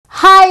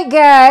Hi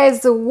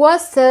guys,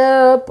 what's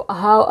up?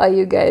 How are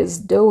you guys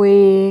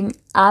doing?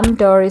 I'm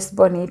Doris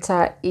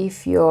Bonitah.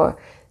 If you're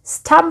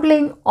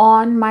stumbling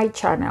on my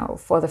channel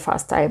for the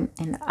first time,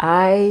 and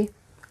I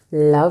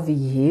love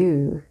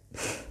you.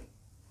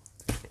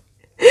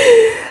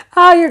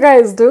 How you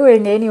guys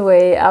doing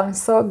anyway? I'm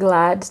so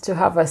glad to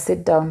have a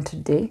sit down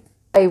today.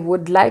 I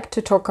would like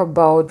to talk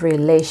about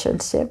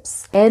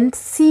relationships and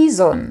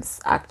seasons,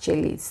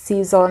 actually,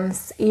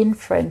 seasons in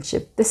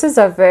friendship. This is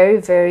a very,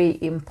 very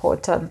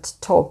important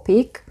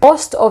topic.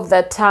 Most of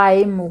the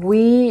time,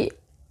 we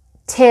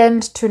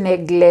tend to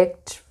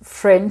neglect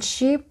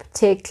friendship,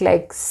 take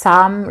like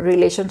some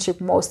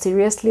relationship more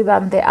seriously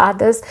than the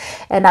others.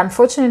 And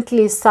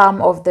unfortunately,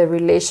 some of the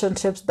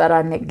relationships that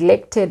are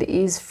neglected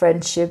is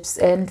friendships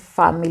and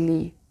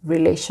family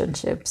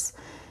relationships,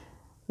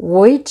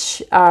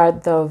 which are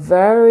the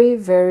very,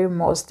 very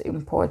most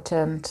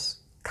important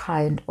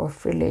kind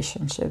of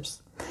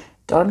relationships.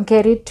 Don't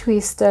get it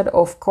twisted.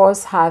 Of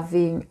course,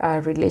 having a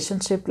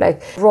relationship,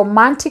 like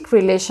romantic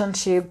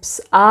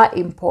relationships, are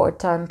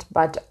important,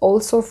 but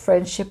also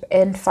friendship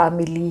and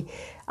family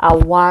are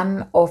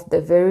one of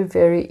the very,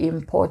 very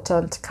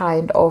important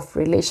kind of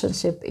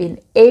relationship in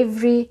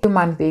every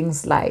human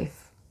being's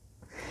life.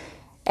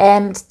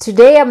 And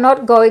today I'm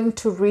not going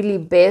to really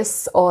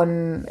base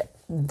on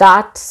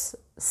that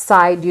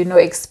side,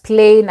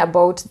 explain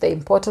about the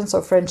importance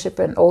of friendship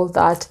and all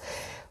that.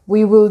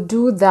 We will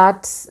do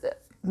that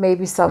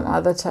maybe some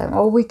other time,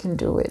 or we can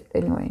do it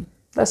anyway.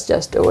 Let's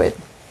just do it.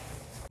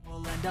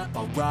 We'll end up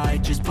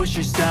alright. Just push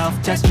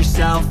yourself, test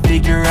yourself,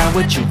 figure out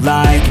what you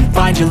like, and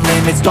find your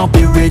limits. Don't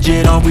be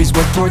rigid, always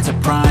work towards a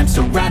prime.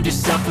 Surround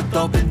yourself with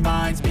open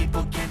minds.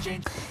 People can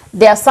change.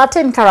 There are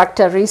certain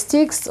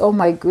characteristics. Oh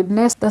my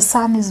goodness, the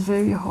sun is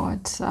very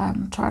hot.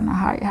 I'm trying to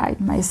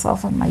hide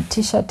myself, and my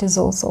t-shirt is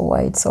also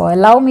white, so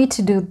allow me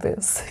to do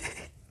this.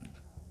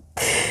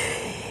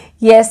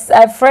 Yes,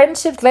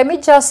 friendships, let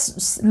me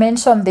just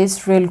mention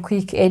this real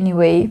quick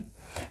anyway.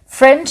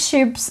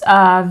 Friendships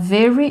are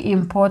very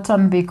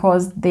important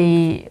because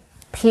they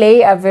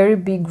play a very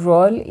big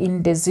role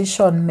in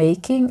decision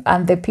making,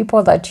 and the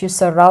people that you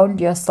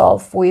surround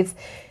yourself with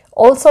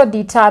also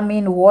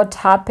determine what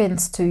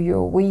happens to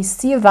you. We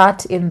see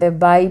that in the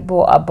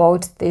Bible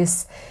about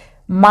this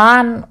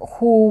man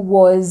who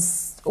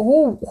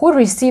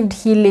received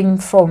healing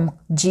from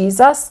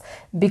Jesus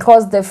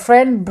because the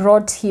friend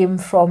brought him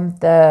from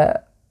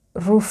the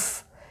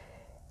roof.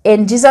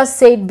 And Jesus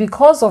said,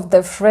 because of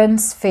the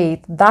friend's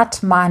faith,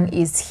 that man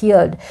is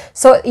healed.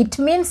 So it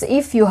means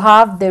if you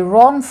have the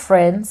wrong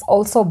friends,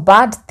 also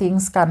bad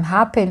things can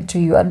happen to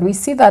you. And we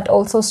see that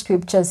also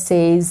scripture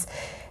says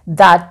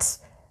that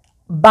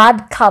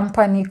bad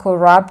company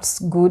corrupts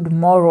good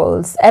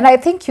morals. And I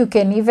think you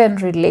can even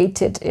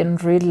relate it in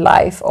real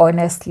life,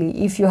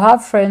 honestly. If you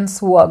have friends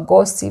who are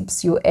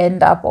gossips, you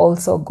end up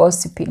also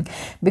gossiping,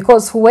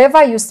 because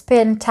whoever you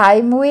spend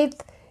time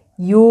with,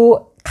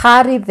 you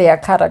carry their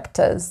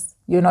characters.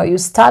 You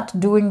start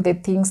doing the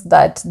things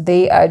that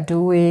they are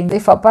doing.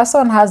 If a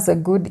person has a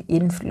good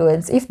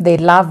influence, if they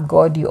love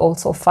God, you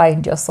also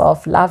find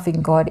yourself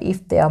loving God.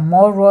 If they are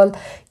moral,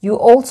 you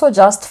also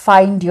just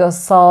find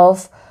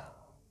yourself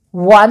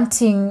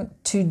wanting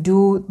to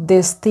do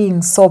these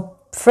things. So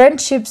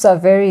friendships are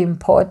very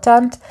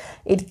important.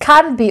 It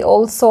can be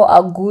also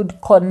a good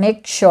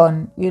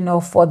connection,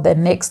 for the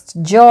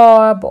next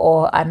job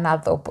or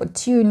another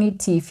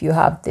opportunity. If you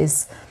have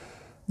this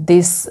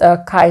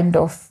kind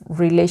of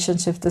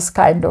relationships, this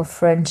kind of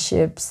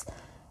friendships,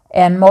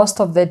 and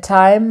most of the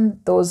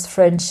time those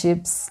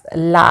friendships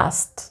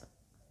last.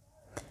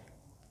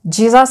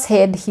 Jesus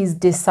had his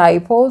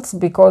disciples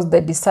because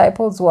the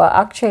disciples were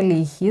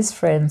actually his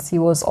friends. He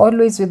was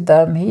always with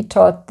them. He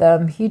taught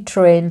them. He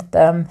trained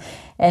them.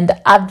 And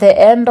at the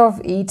end of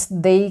it,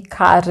 they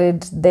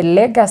carried the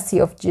legacy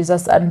of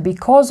Jesus. And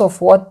because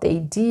of what they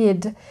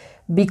did,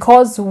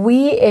 because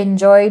we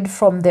enjoyed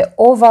from the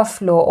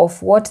overflow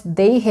of what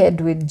they had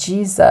with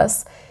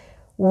Jesus,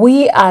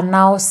 we are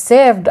now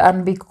saved.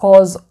 And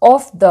because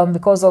of them,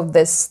 because of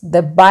this,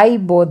 the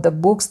Bible, the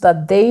books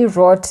that they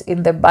wrote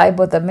in the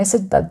Bible, the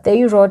message that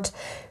they wrote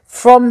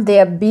from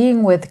their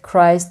being with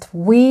Christ,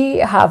 we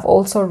have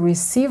also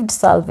received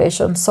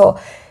salvation. So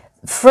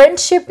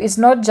friendship is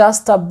not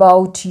just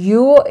about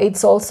you,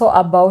 it's also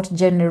about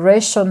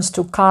generations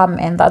to come.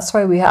 And that's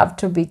why we have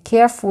to be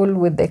careful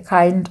with the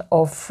kind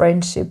of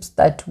friendships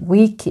that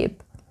we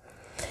keep.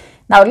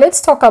 Now,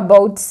 let's talk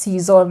about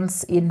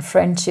seasons in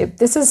friendship.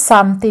 This is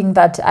something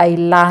that I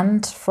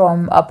learned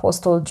from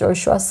Apostle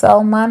Joshua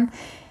Selman.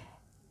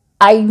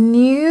 I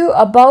knew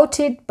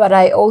about it, but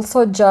I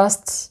also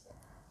just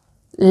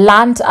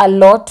learned a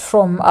lot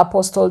from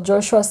Apostle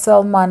Joshua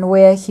Selman,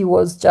 where he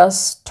was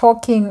just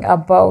talking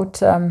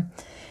about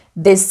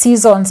the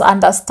seasons,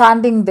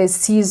 understanding the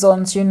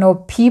seasons,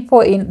 people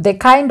in the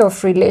kind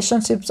of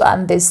relationships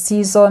and the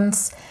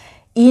seasons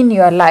in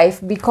your life,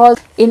 because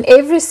in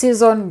every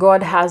season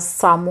God has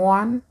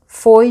someone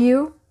for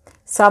you,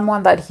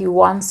 someone that he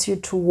wants you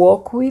to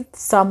walk with,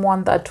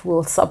 someone that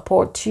will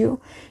support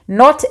you.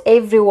 Not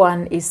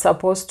everyone is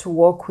supposed to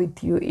walk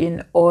with you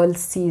in all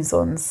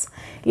seasons.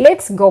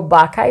 Let's go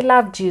back. I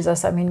love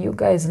Jesus. I mean, you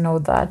guys know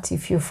that.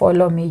 If you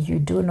follow me, you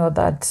do know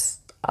that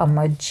I'm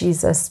a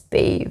Jesus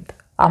babe.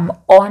 I'm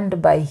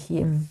owned by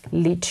him,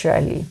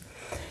 literally.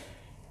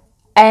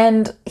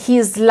 And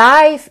his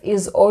life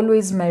is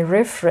always my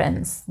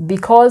reference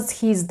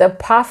because he's the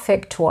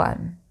perfect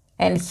one.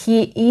 And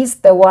he is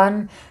the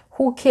one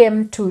who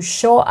came to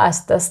show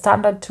us the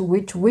standard to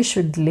which we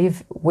should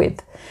live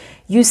with.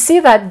 You see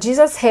that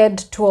Jesus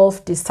had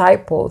 12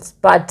 disciples,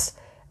 but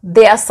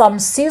there are some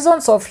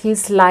seasons of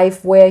his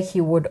life where he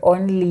would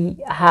only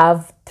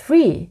have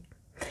 3.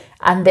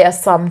 And there are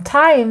some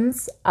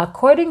times,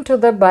 according to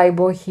the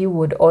Bible, he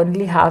would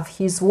only have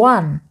his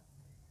 1,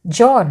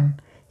 John,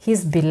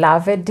 his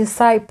beloved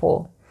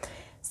disciple.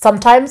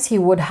 Sometimes he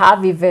would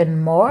have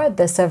even more,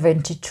 the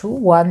 72,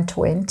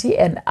 120,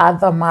 and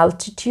other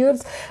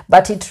multitudes.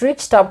 But it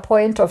reached a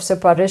point of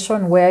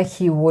separation where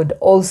he would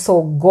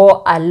also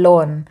go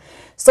alone.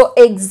 So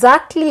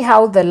exactly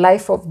how the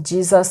life of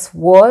Jesus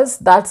was,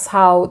 that's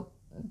how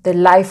the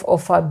life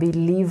of a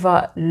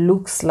believer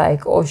looks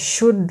like or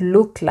should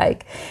look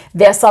like.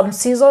 There are some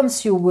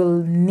seasons you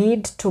will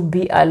need to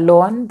be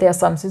alone. There are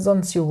some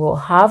seasons you will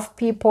have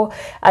people,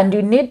 and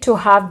you need to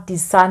have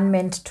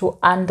discernment to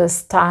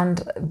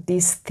understand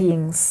these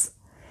things.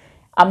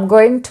 I'm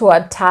going to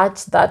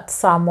attach that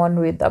sermon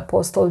with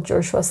Apostle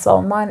Joshua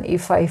Selman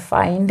if I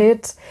find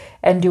it,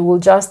 and you will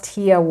just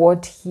hear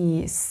what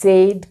he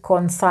said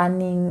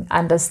concerning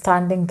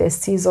understanding the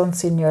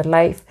seasons in your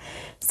life.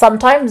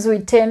 Sometimes we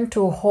tend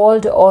to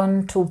hold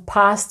on to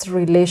past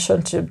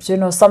relationships. You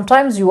know,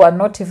 sometimes you are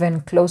not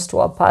even close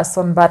to a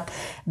person, but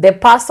the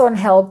person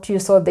helped you,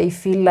 so they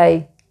feel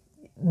like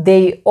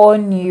they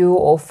own you,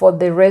 or for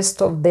the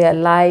rest of their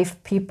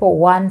life, people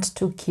want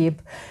to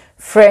keep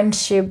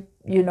friendships.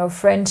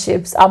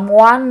 I'm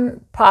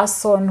one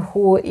person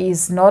who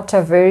is not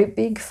a very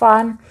big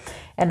fan,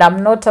 and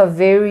I'm not a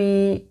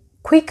very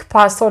quick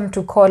person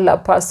to call a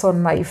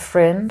person my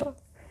friend.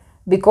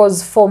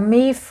 Because for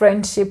me,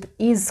 friendship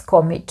is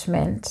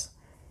commitment.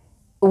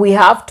 We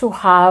have to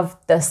have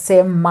the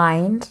same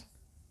mind.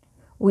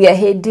 We are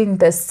heading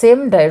the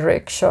same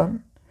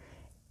direction.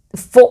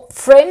 For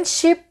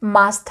friendship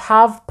must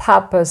have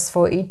purpose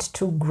for it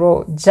to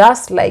grow,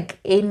 just like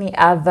any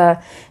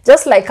other.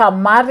 Just like a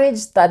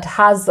marriage that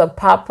has a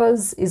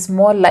purpose is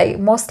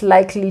most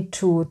likely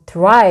to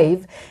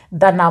thrive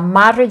than a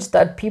marriage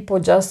that people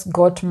just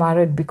got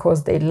married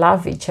because they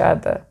love each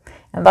other.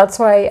 And that's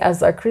why,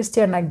 as a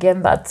Christian,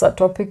 again, that's a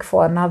topic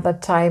for another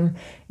time.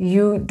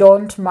 You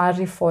don't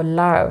marry for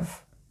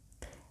love.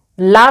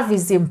 Love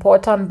is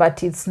important,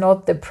 but it's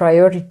not the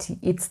priority.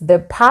 It's the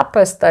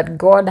purpose that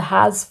God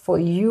has for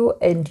you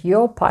and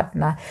your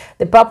partner,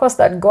 the purpose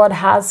that God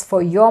has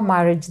for your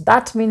marriage.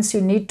 That means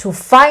you need to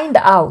find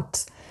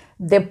out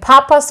the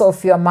purpose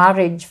of your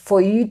marriage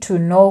for you to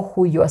know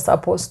who you are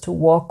supposed to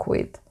walk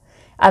with.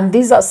 And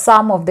these are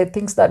some of the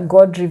things that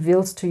God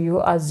reveals to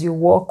you as you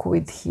walk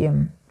with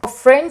him.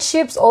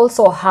 Friendships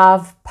also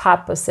have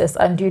purposes,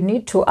 and you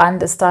need to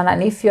understand.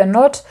 And if you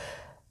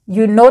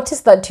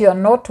notice that you're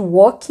not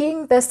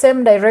walking the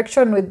same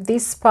direction with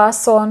this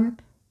person,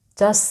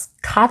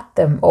 just cut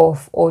them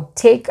off or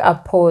take a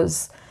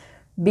pause,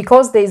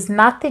 because there is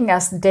nothing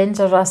as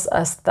dangerous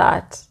as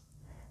that.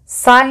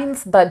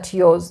 Signs that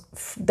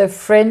the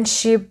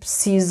friendship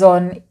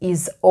season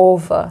is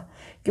over.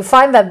 You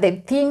find that the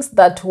things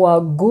that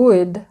were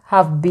good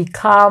have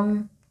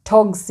become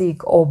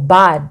toxic or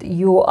bad.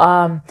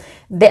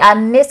 The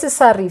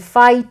unnecessary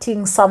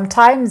fighting,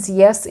 sometimes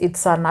yes,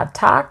 it's an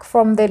attack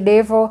from the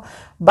devil,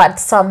 but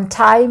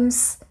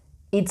sometimes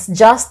it's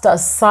just a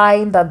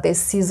sign that the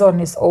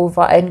season is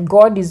over, and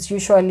God is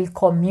usually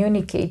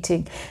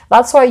communicating.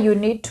 That's why you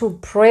need to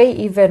pray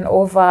even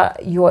over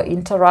your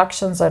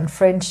interactions and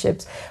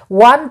friendships.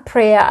 One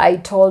prayer I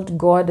told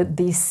God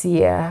this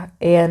year,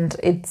 and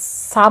it's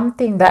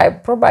something that I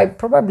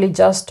probably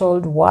just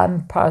told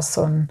one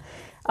person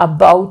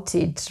about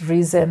it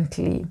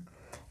recently,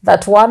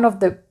 that one of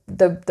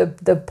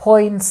the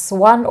points,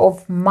 one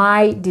of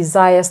my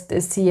desires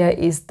this year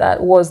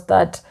was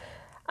that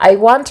I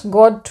want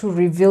God to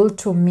reveal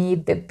to me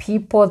the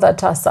people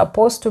that are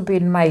supposed to be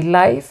in my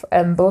life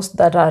and those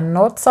that are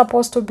not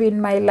supposed to be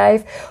in my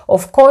life.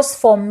 Of course,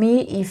 for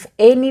me, if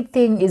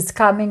anything is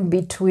coming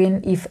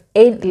between,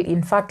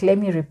 in fact, let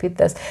me repeat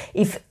this.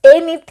 If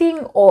anything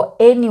or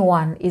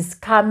anyone is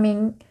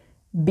coming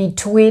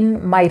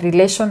between my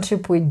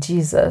relationship with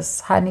Jesus,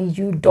 honey,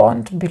 you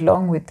don't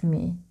belong with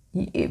me.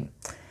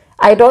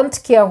 I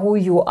don't care who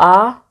you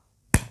are.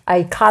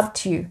 I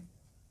cut you.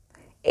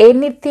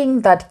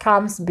 Anything that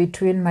comes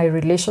between my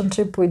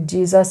relationship with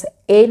Jesus,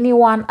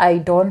 anyone, I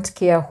don't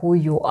care who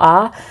you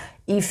are.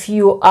 If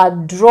you are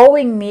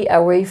drawing me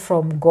away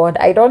from God,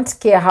 I don't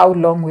care how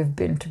long we've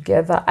been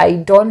together. I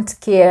don't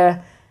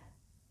care.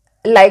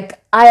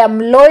 Like, I am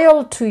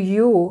loyal to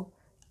you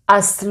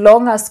as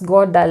long as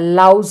God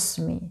allows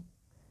me.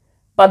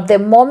 But the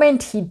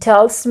moment he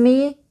tells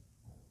me,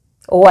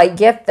 or I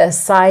get the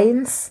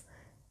signs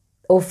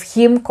of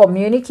him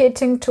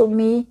communicating to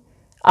me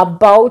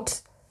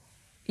about,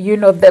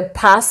 the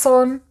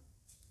person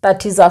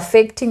that is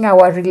affecting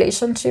our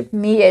relationship,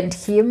 me and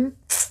him,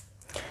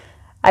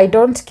 I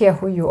don't care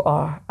who you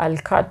are. I'll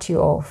cut you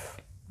off,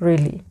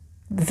 really.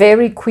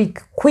 Very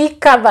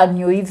quicker than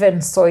you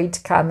even saw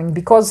it coming.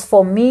 Because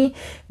for me,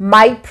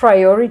 my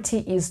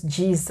priority is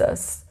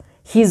Jesus.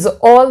 He's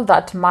all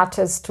that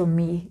matters to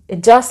me.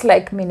 Just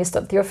like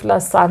Minister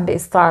Theophilus Sunday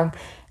sang,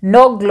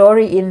 no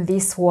glory in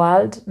this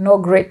world, no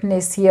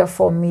greatness here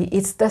for me.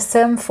 It's the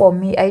same for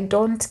me. I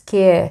don't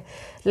care.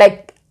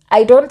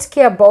 I don't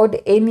care about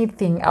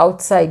anything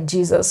outside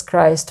Jesus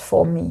Christ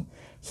for me.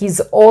 He's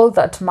all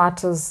that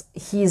matters.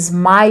 He's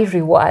my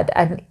reward.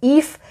 And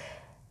if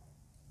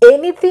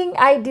anything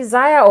I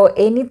desire or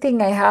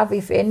anything I have,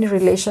 if any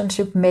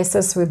relationship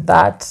messes with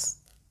that,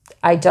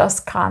 I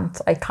just can't.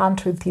 I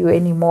can't with you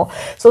anymore.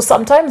 So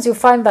sometimes you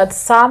find that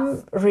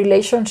some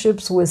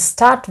relationships will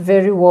start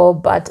very well,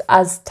 but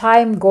as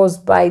time goes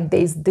by,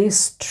 there's this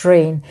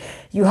strain.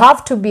 You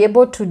have to be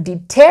able to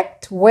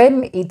detect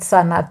when it's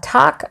an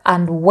attack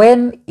and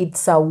when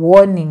it's a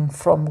warning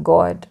from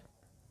God.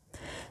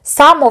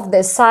 Some of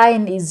the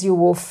sign is you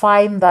will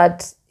find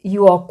that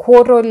you are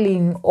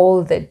quarreling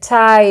all the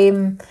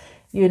time.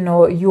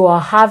 You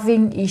are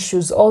having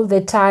issues all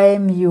the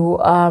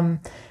time.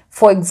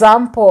 For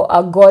example,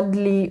 a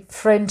godly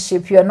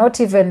friendship, you're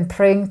not even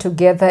praying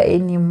together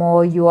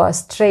anymore. You are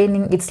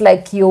straining. It's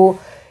like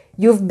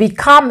you've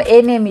become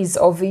enemies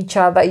of each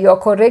other. You're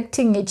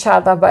correcting each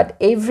other, but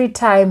every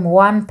time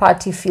one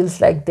party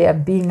feels like they're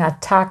being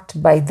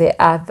attacked by the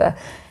other.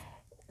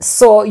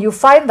 So you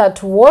find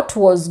that what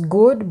was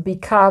good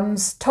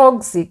becomes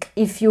toxic.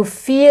 If you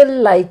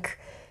feel like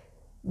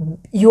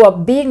you are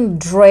being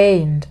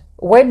drained,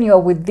 when you're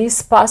with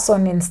this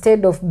person,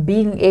 instead of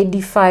being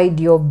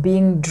edified, you're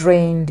being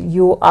drained.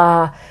 You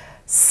are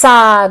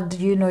sad,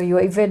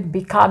 you're even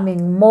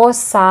becoming more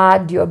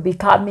sad. You're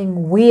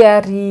becoming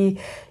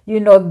weary.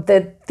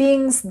 The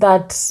things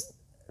that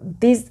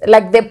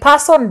the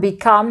person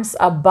becomes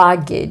a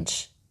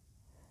baggage,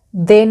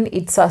 then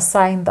it's a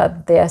sign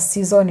that their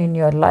season in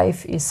your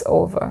life is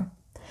over.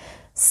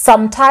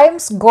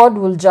 Sometimes God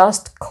will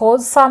just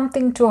cause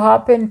something to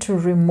happen to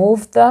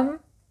remove them.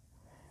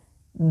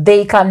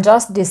 They can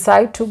just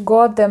decide to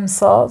go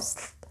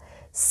themselves.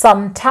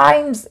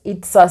 Sometimes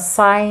it's a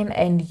sign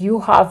and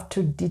you have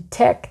to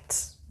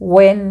detect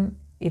when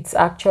it's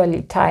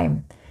actually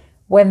time,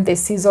 when the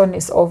season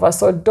is over.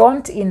 So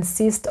don't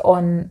insist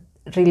on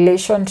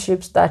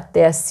relationships that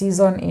their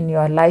season in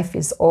your life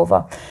is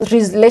over.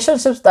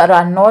 Relationships that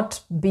are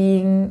not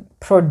being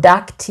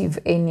productive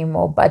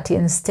anymore, but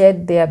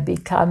instead they are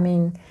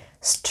becoming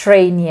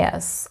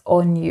strenuous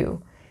on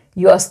you.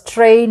 You're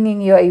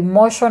straining, you're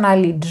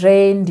emotionally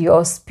drained,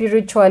 you're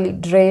spiritually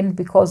drained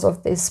because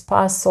of this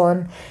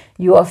person,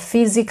 you are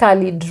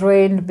physically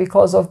drained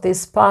because of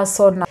this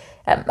person.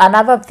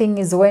 Another thing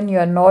is when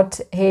you're not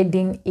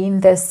heading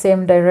in the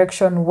same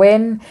direction,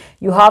 when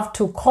you have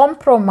to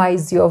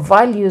compromise your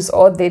values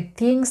or the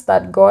things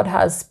that God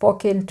has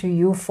spoken to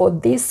you for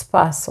this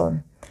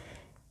person,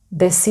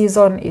 the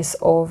season is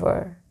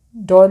over.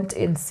 Don't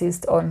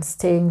insist on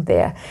staying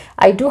there.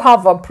 I do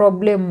have a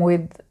problem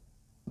with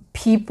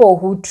people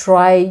who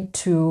try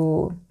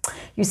to,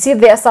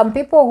 there are some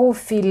people who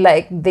feel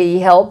like they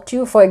helped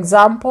you. For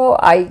example,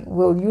 I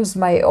will use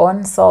my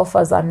own self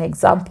as an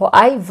example.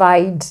 I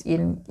vied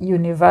in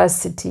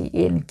university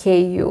in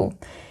KU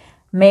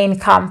main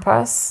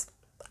campus.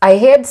 I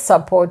had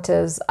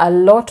supporters, a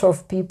lot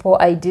of people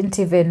I didn't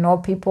even know.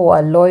 People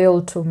were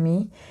loyal to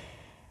me.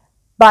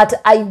 But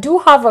I do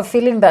have a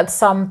feeling that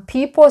some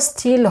people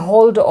still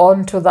hold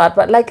on to that.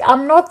 But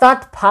I'm not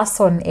that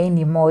person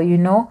anymore,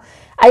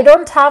 I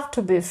don't have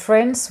to be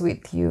friends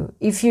with you.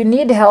 If you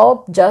need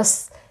help,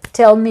 just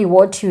tell me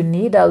what you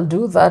need. I'll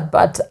do that,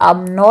 but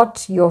I'm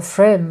not your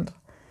friend.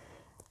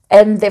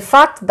 And the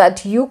fact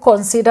that you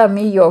consider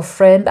me your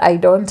friend, I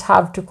don't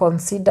have to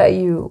consider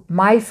you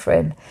my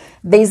friend.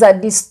 There's a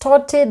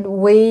distorted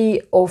way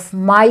of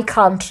my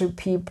country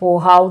people,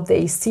 how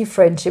they see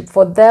friendship.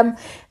 For them,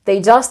 they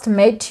just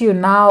met you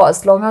now.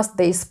 As long as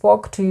they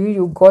spoke to you,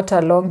 you got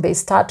along, they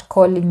start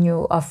calling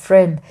you a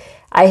friend.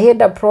 I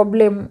had a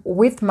problem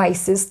with my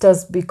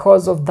sisters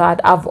because of that.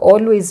 I've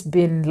always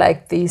been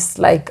like this.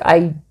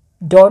 I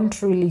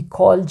don't really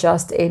call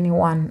just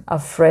anyone a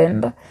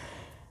friend.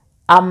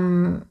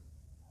 I'm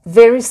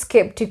very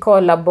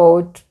skeptical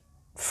about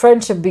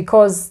friendship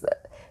because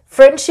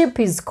friendship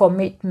is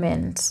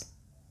commitment.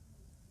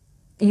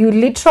 You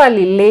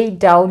literally lay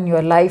down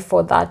your life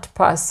for that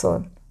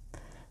person.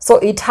 So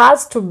it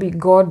has to be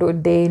God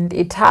ordained.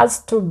 It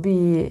has to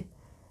be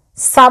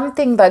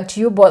something that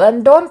you bought.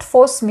 And don't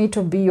force me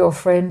to be your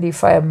friend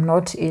if I am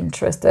not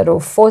interested,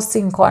 or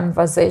forcing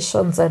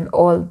conversations and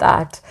all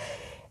that.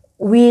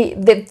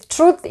 The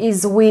truth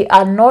is we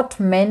are not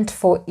meant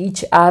for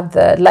each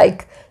other.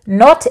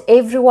 Not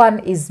everyone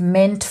is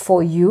meant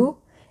for you.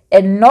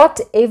 And not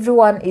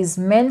everyone is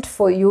meant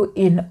for you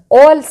in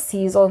all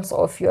seasons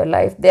of your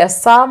life. There are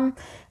some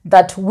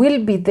that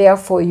will be there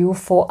for you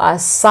for a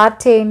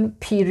certain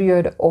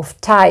period of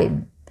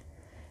time,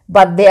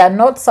 but they are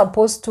not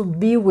supposed to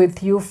be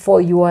with you for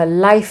your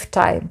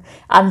lifetime.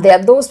 And there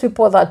are those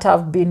people that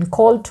have been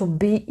called to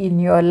be in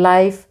your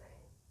life,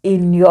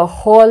 in your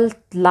whole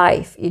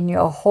life, in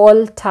your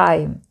whole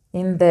time,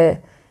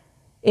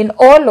 in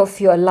all of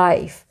your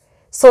life.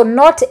 So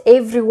not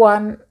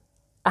everyone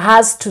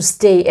has to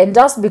stay. And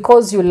just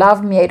because you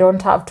love me, I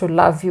don't have to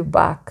love you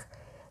back.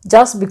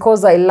 Just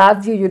because I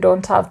love you, you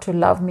don't have to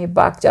love me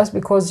back. Just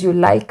because you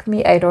like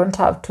me, I don't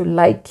have to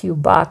like you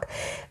back.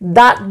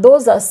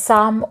 Those are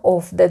some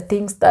of the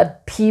things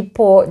that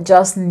people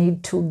just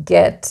need to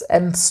get,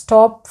 and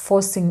stop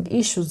forcing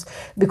issues,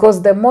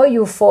 because the more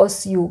you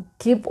force, you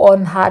keep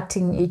on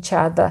hurting each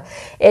other.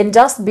 And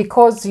just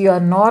because you're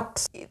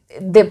not,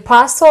 the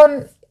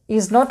person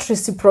is not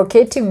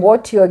reciprocating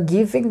what you're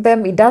giving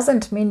them, it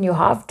doesn't mean you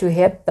have to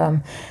hate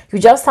them. You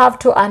just have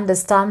to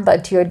understand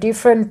that you're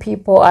different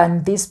people,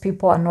 and these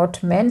people are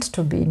not meant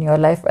to be in your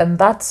life, and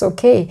that's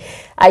okay.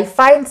 I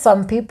find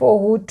some people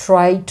who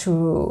try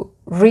to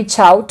reach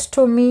out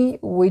to me,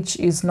 which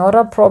is not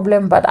a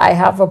problem, but I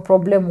have a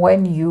problem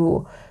when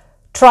you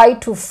try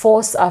to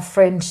force a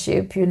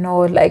friendship, you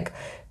know, like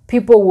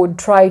people would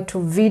try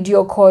to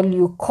video call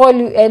you,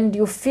 and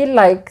you feel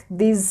like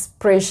this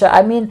pressure.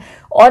 I mean,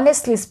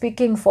 honestly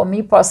speaking, for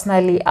me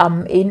personally,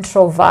 I'm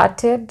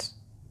introverted,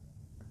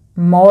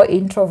 more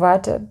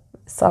introverted.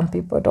 Some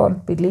people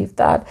don't believe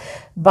that,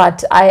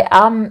 but I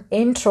am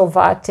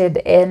introverted,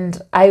 and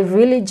I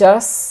really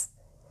just,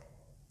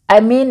 I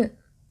mean,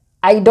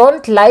 I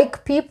don't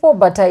like people,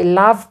 but I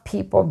love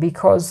people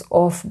because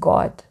of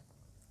God.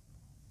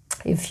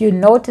 If you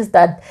notice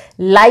that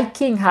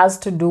liking has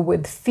to do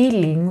with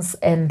feelings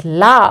and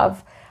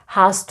love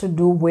has to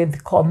do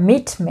with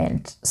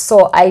commitment.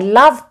 So I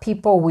love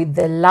people with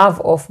the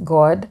love of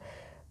God,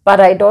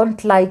 but I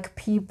don't like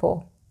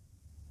people.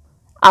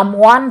 I'm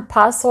one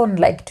person,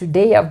 like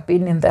today I've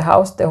been in the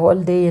house the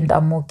whole day and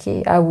I'm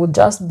okay. I will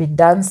just be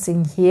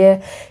dancing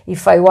here.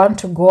 If I want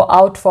to go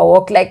out for a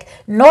walk, like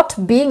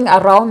not being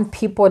around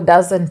people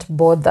doesn't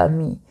bother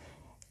me.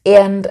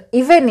 And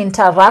even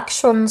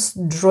interactions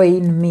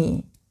drain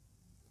me.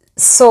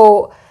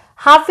 So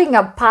having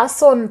a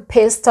person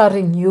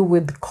pestering you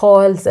with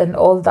calls and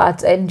all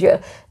that, and you're,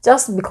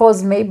 just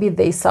because maybe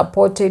they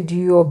supported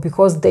you or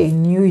because they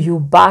knew you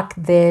back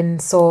then,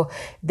 so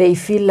they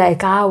feel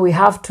like, we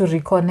have to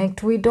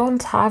reconnect. We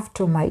don't have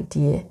to, my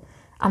dear.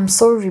 I'm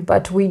sorry,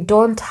 but we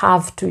don't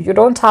have to. You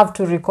don't have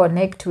to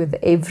reconnect with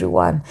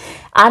everyone.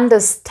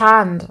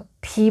 Understand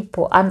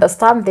people,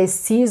 understand the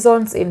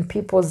seasons in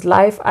people's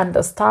life,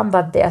 understand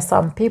that there are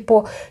some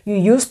people you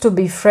used to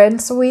be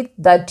friends with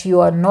that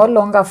you are no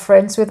longer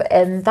friends with,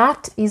 and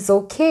that is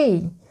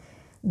okay.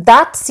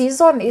 That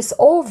season is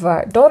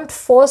over. Don't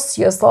force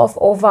yourself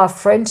over a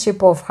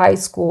friendship of high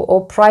school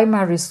or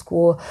primary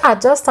school.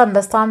 Just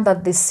understand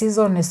that the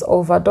season is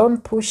over.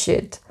 Don't push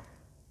it.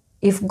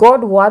 If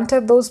God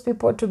wanted those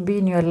people to be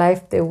in your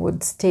life, they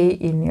would stay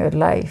in your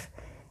life.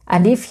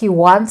 And if he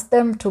wants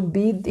them to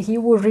be, he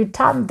will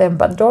return them,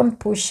 but don't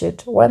push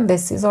it. When the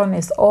season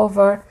is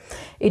over,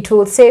 it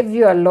will save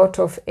you a lot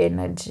of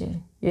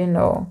energy, you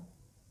know.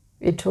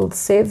 It will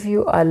save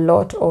you a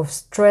lot of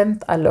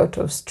strength, a lot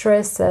of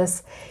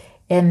stresses,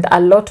 and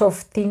a lot of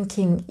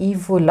thinking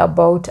evil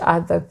about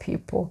other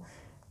people.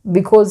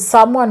 Because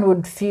someone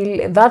would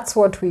feel, that's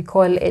what we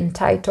call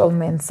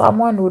entitlement.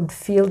 Someone would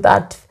feel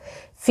that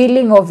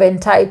feeling of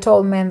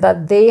entitlement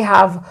that they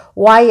have.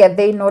 Why are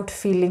they not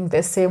feeling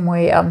the same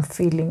way I'm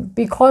feeling?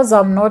 Because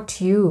I'm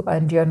not you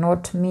and you're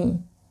not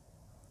me.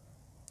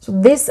 So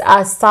these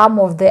are some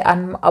of the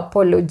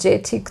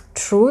unapologetic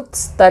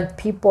truths that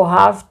people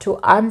have to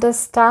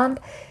understand,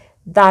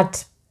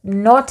 that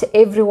not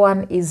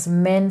everyone is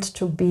meant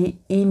to be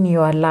in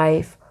your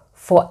life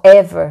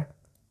forever.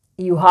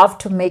 You have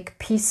to make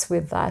peace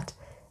with that.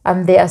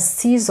 And there are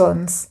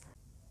seasons,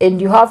 and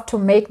you have to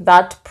make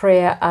that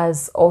prayer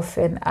as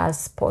often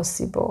as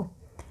possible.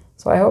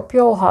 So I hope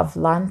you all have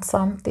learned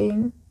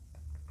something.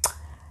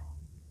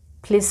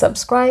 Please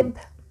subscribe,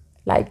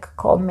 like,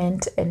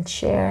 comment, and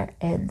share,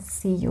 and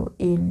see you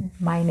in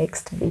my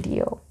next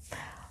video.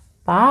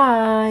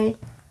 Bye.